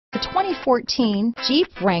The 2014 Jeep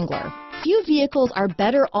Wrangler. Few vehicles are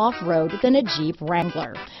better off-road than a Jeep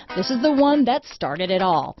Wrangler. This is the one that started it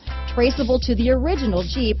all. Traceable to the original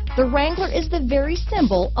Jeep, the Wrangler is the very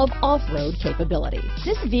symbol of off-road capability.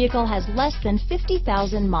 This vehicle has less than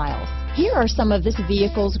 50,000 miles. Here are some of this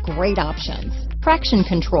vehicle's great options: traction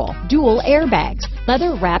control, dual airbags,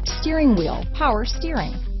 leather-wrapped steering wheel, power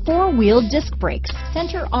steering, four-wheel disc brakes,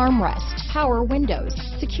 center armrest, power windows,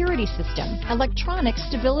 security system, electronic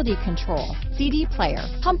stability control, CD player,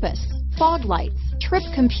 compass, fog lights, trip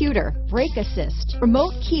computer, brake assist,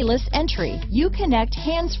 remote keyless entry, Uconnect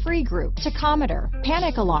hands-free group, tachometer,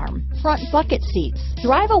 panic alarm, front bucket seats.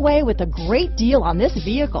 Drive away with a great deal on this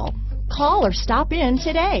vehicle. Call or stop in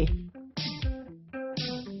today.